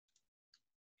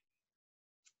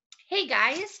Hey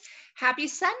guys, happy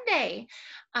Sunday.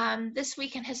 This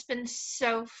weekend has been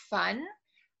so fun.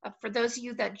 For those of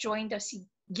you that joined us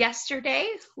yesterday,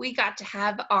 we got to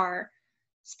have our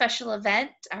special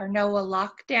event, our Noah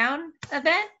Lockdown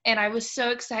event, and I was so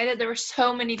excited. There were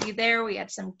so many of you there. We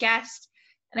had some guests,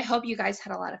 and I hope you guys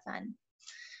had a lot of fun.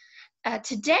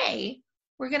 Today,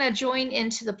 we're going to join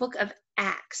into the book of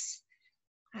Acts.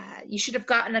 You should have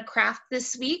gotten a craft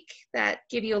this week that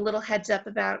give you a little heads up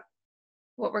about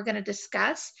what we're going to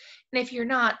discuss. And if you're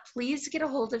not, please get a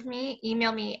hold of me.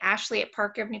 Email me,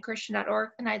 ashley@parkavenuechristian.org,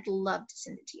 and I'd love to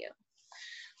send it to you.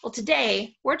 Well,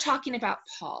 today we're talking about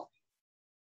Paul.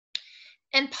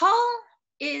 And Paul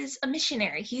is a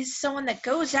missionary. He's someone that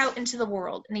goes out into the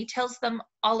world and he tells them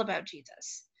all about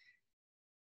Jesus.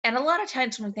 And a lot of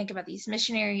times when we think about these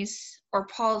missionaries or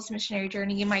Paul's missionary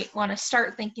journey, you might want to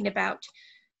start thinking about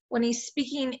when he's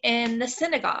speaking in the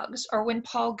synagogues or when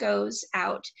Paul goes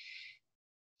out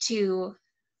to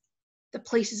the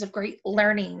places of great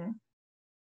learning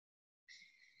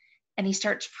and he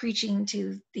starts preaching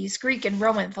to these Greek and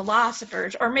Roman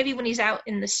philosophers, or maybe when he's out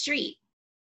in the street.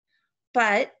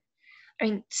 But I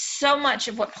mean, so much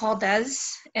of what Paul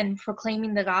does in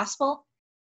proclaiming the gospel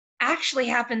actually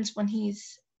happens when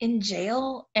he's in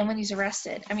jail and when he's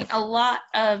arrested. I mean, a lot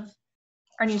of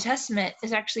our New Testament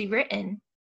is actually written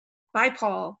by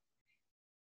Paul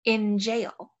in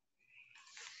jail.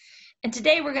 And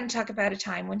today we're going to talk about a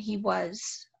time when he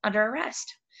was under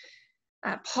arrest.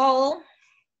 Paul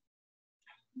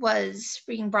was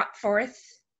being brought forth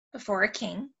before a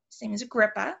king. His name is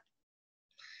Agrippa.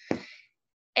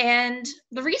 And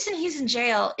the reason he's in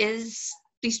jail is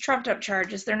these trumped up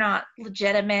charges. They're not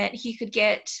legitimate. He could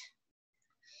get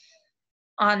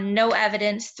on no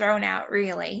evidence thrown out,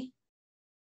 really.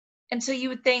 And so you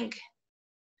would think,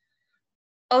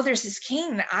 oh, there's this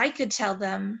king. I could tell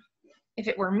them, if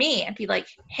it were me, I'd be like,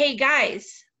 hey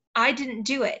guys, I didn't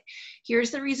do it. Here's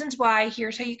the reasons why.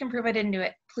 Here's how you can prove I didn't do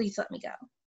it. Please let me go.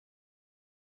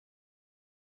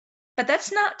 But that's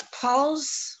not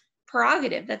Paul's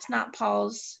prerogative. That's not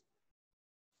Paul's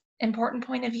important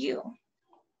point of view.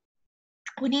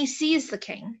 When he sees the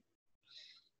king,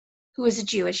 who is a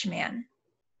Jewish man,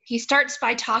 he starts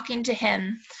by talking to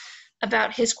him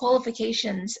about his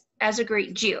qualifications as a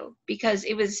great Jew, because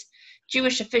it was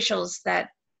Jewish officials that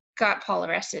got Paul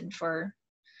arrested for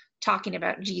talking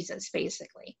about Jesus,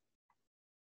 basically.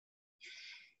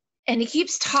 And he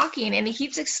keeps talking and he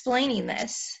keeps explaining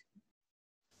this.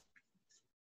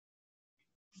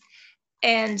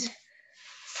 And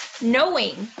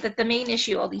knowing that the main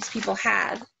issue all these people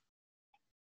have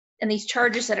and these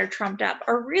charges that are trumped up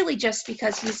are really just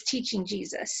because he's teaching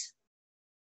Jesus.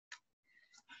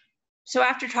 So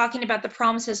after talking about the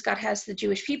promises God has to the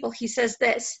Jewish people, he says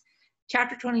this,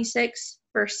 chapter 26,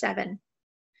 verse 7.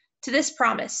 To this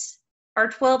promise, our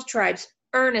 12 tribes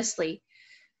earnestly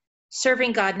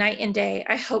serving God night and day,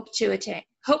 I hope to attain.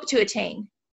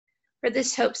 For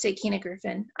this hope's sake, King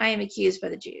Agrippa, I am accused by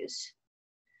the Jews.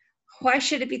 Why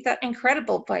should it be thought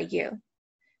incredible by you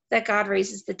that God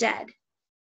raises the dead?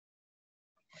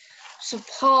 So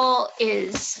Paul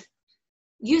is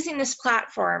using this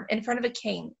platform in front of a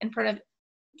king, in front of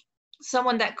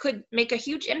someone that could make a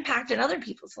huge impact in other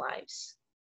people's lives.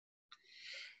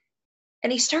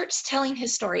 And he starts telling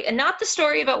his story, and not the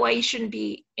story about why he shouldn't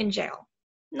be in jail.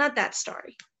 Not that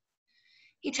story.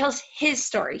 He tells his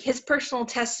story, his personal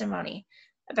testimony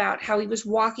about how he was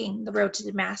walking the road to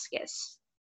Damascus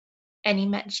and he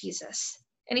met Jesus.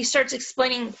 And he starts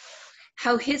explaining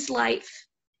how his life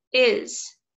is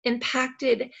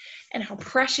impacted and how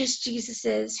precious Jesus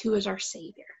is, who is our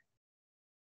Savior.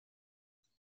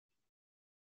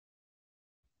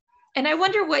 And I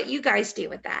wonder what you guys do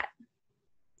with that.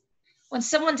 When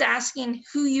someone's asking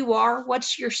who you are,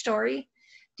 what's your story?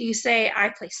 Do you say, I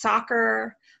play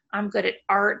soccer, I'm good at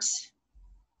art?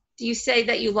 Do you say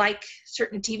that you like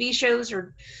certain TV shows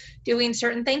or doing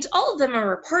certain things? All of them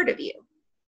are a part of you.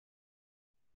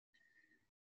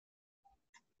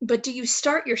 But do you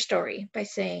start your story by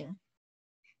saying,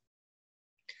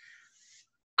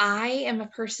 I am a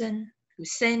person who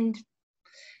sinned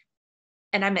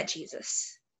and I met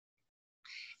Jesus.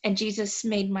 And Jesus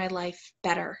made my life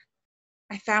better.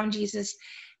 I found Jesus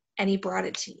and he brought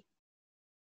it to me.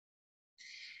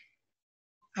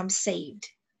 I'm saved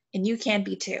and you can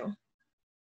be too.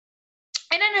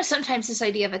 And I know sometimes this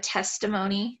idea of a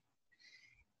testimony,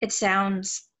 it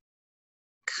sounds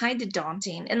kind of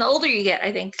daunting. And the older you get,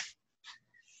 I think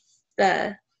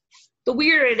the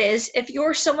weirder it is. If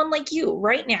you're someone like you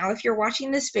right now, if you're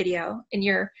watching this video and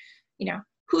you're,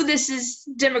 who this is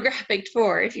demographic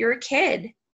for, if you're a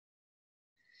kid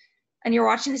and you're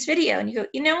watching this video and you go,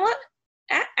 you know what?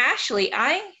 Ashley,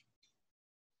 I'm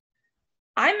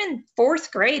in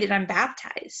 4th grade and I'm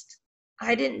baptized.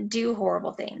 I didn't do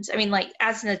horrible things. I mean, like,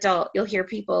 as an adult, you'll hear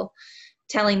people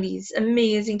telling these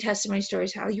amazing testimony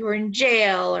stories, how you were in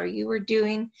jail or you were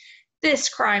doing this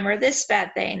crime or this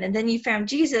bad thing, and then you found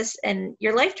Jesus and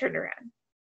your life turned around.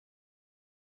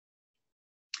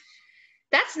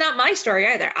 That's not my story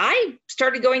either. I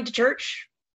started going to church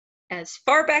as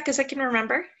far back as I can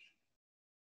remember.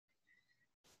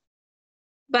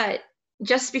 But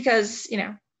just because,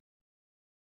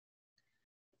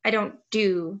 I don't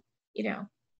do,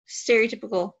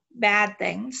 stereotypical bad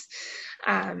things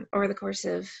over the course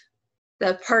of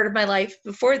the part of my life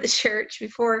before the church,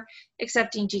 before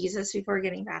accepting Jesus, before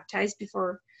getting baptized,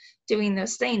 before doing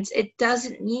those things, it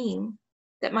doesn't mean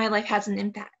that my life hasn't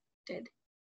impacted.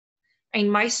 I mean,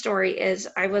 my story is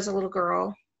I was a little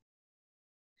girl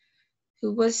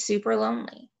who was super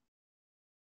lonely,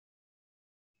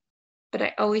 but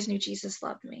I always knew Jesus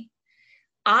loved me.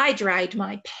 I dragged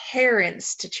my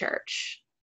parents to church.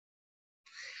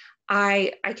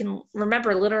 I can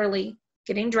remember literally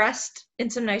getting dressed in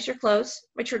some nicer clothes.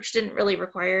 My church didn't really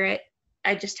require it.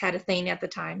 I just had a thing at the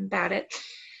time about it.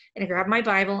 And I grabbed my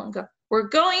Bible and go, we're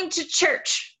going to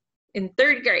church in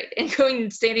 3rd grade, and going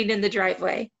and standing in the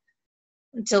driveway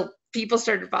until people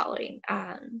started following.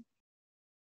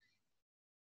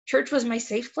 Church was my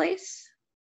safe place.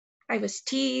 I was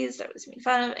teased, I was made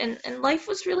fun of, and life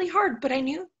was really hard, but I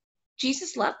knew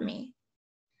Jesus loved me.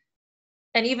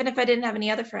 And even if I didn't have any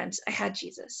other friends, I had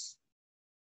Jesus.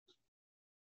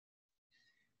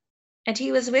 And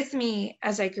he was with me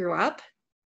as I grew up,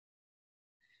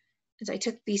 as I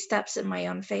took these steps in my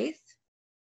own faith.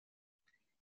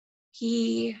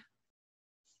 He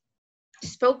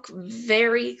spoke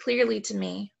very clearly to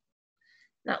me,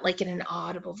 not like in an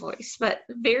audible voice, but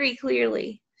very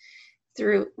clearly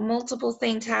through multiple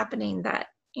things happening that,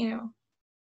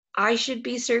 I should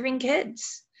be serving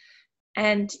kids.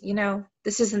 And,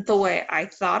 this isn't the way I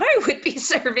thought I would be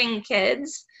serving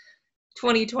kids.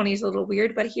 2020 is a little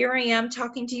weird, but here I am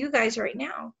talking to you guys right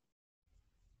now.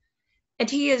 And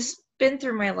he has been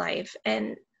through my life,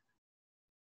 and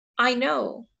I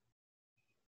know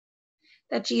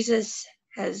that Jesus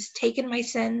has taken my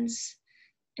sins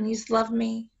and he's loved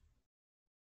me.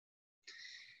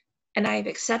 And I've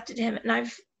accepted him and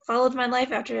I've followed my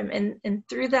life after him. And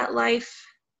through that life,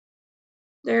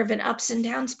 there have been ups and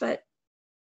downs, but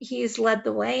he's led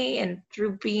the way. And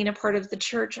through being a part of the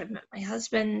church, I've met my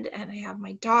husband and I have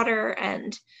my daughter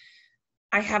and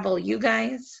I have all you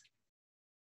guys.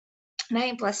 And I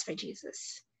am blessed by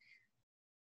Jesus.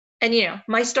 And,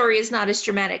 my story is not as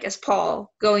dramatic as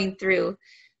Paul going through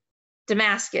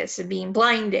Damascus and being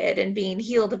blinded and being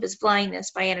healed of his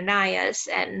blindness by Ananias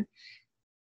and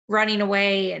running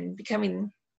away and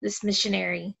becoming this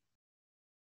missionary.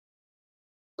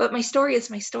 But my story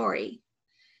is my story.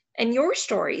 And your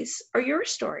stories are your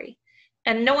story.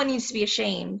 And no one needs to be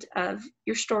ashamed of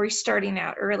your story starting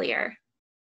out earlier.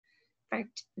 In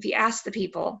fact, if you ask the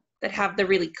people that have the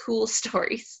really cool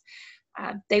stories,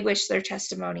 they wish their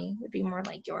testimony would be more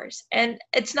like yours. And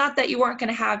it's not that you weren't going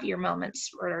to have your moments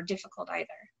that are difficult either,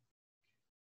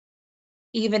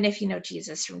 even if you know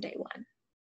Jesus from day one.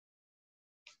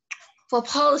 Well,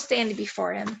 Paul is standing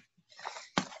before him,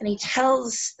 and he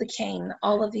tells the king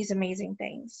all of these amazing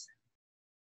things.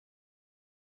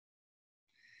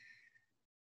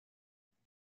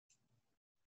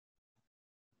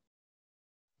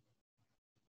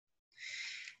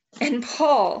 And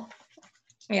Paul,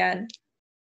 man,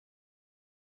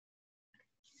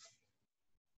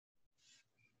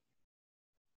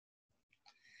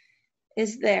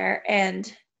 is there,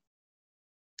 and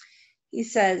he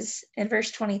says in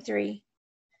verse 23,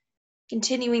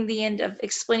 continuing the end of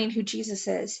explaining who Jesus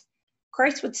is,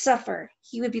 Christ would suffer.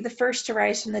 He would be the first to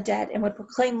rise from the dead and would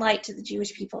proclaim light to the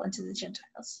Jewish people and to the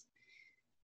Gentiles.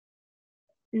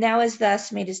 Now is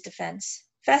thus made his defense.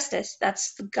 Festus,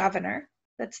 that's the governor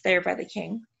that's there by the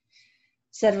king,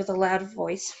 said with a loud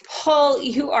voice, Paul,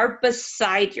 you are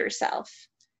beside yourself.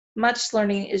 Much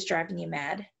learning is driving you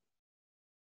mad.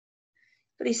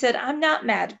 But he said, I'm not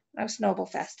mad, most noble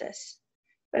Festus,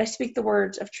 but I speak the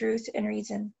words of truth and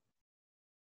reason.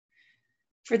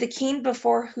 For the king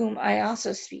before whom I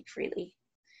also speak freely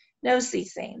knows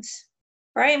these things,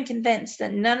 for I am convinced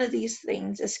that none of these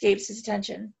things escapes his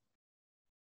attention,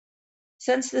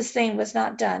 since this thing was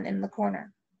not done in the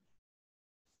corner.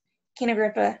 King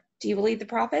Agrippa, do you believe the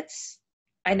prophets?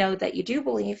 I know that you do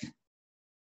believe.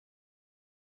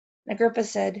 And Agrippa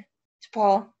said to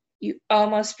Paul, you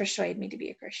almost persuade me to be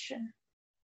a Christian.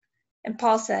 And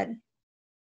Paul said,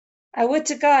 I would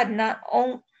to God not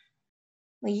only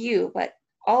you, but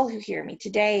all who hear me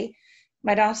today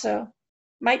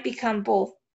might become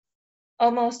both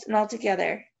almost and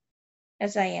altogether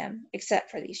as I am,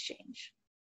 except for these change.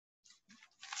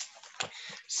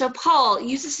 So Paul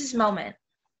uses his moment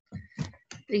that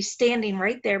he's standing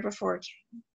right there before a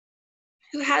king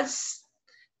who has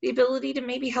the ability to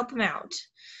maybe help him out.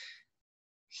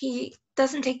 He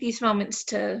doesn't take these moments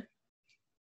to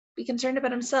be concerned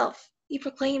about himself. He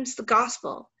proclaims the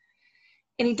gospel,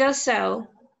 and he does so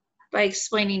by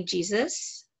explaining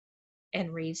Jesus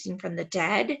and raising from the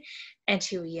dead and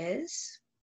who he is,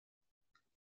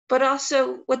 but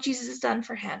also what Jesus has done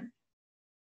for him.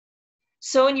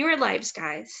 So in your lives,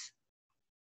 guys,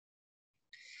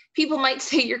 people might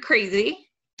say you're crazy,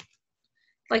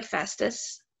 like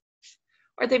Festus,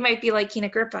 or they might be like King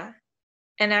Agrippa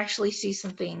and actually see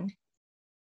something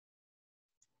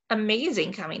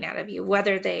amazing coming out of you,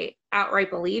 whether they outright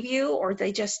believe you or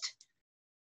they just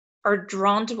are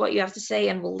drawn to what you have to say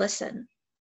and will listen.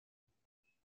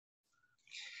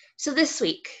 So this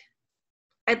week,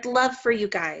 I'd love for you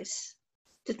guys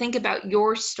to think about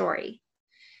your story.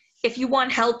 If you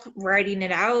want help writing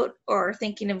it out or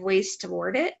thinking of ways to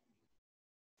word it,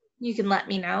 you can let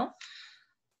me know.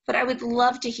 But I would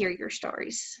love to hear your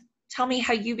stories. Tell me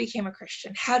how you became a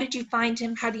Christian. How did you find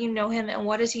him? How do you know him? And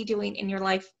what is he doing in your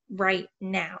life right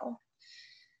now?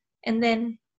 And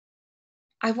then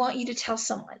I want you to tell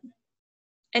someone,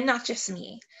 and not just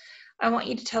me. I want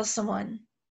you to tell someone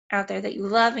out there that you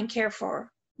love and care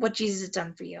for what Jesus has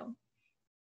done for you.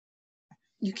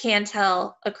 You can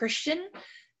tell a Christian,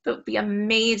 but it would be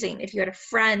amazing if you had a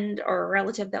friend or a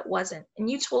relative that wasn't, and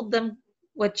you told them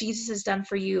what Jesus has done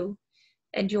for you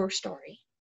and your story.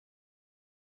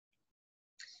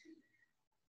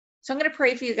 So I'm going to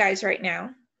pray for you guys right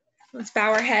now. Let's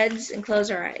bow our heads and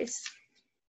close our eyes.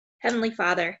 Heavenly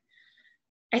Father,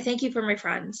 I thank you for my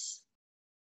friends.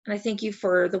 And I thank you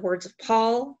for the words of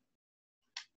Paul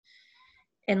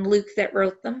and Luke that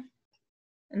wrote them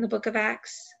in the book of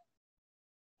Acts.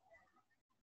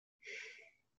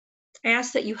 I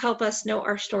ask that you help us know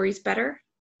our stories better.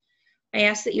 I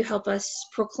ask that you help us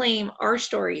proclaim our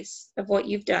stories of what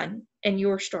you've done and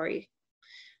your story,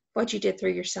 what you did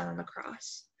through your son on the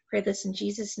cross. I pray this in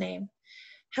Jesus' name.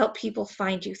 Help people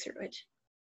find you through it.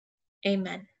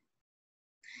 Amen.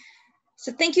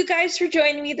 So thank you guys for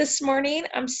joining me this morning.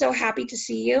 I'm so happy to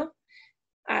see you.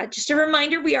 Just a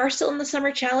reminder, we are still in the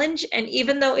summer challenge, and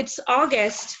even though it's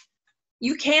August,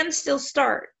 you can still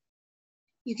start.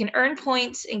 You can earn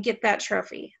points and get that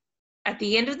trophy. At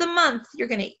the end of the month, you're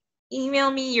going to email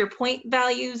me your point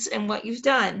values and what you've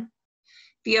done.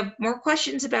 If you have more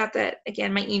questions about that,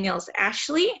 again, my email is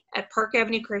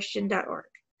ashley@parkavenuechristian.org.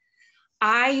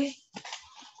 I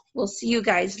will see you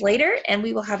guys later, and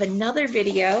we will have another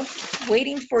video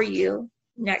waiting for you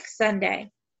next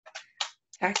Sunday.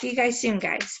 Talk to you guys soon,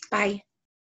 guys. Bye.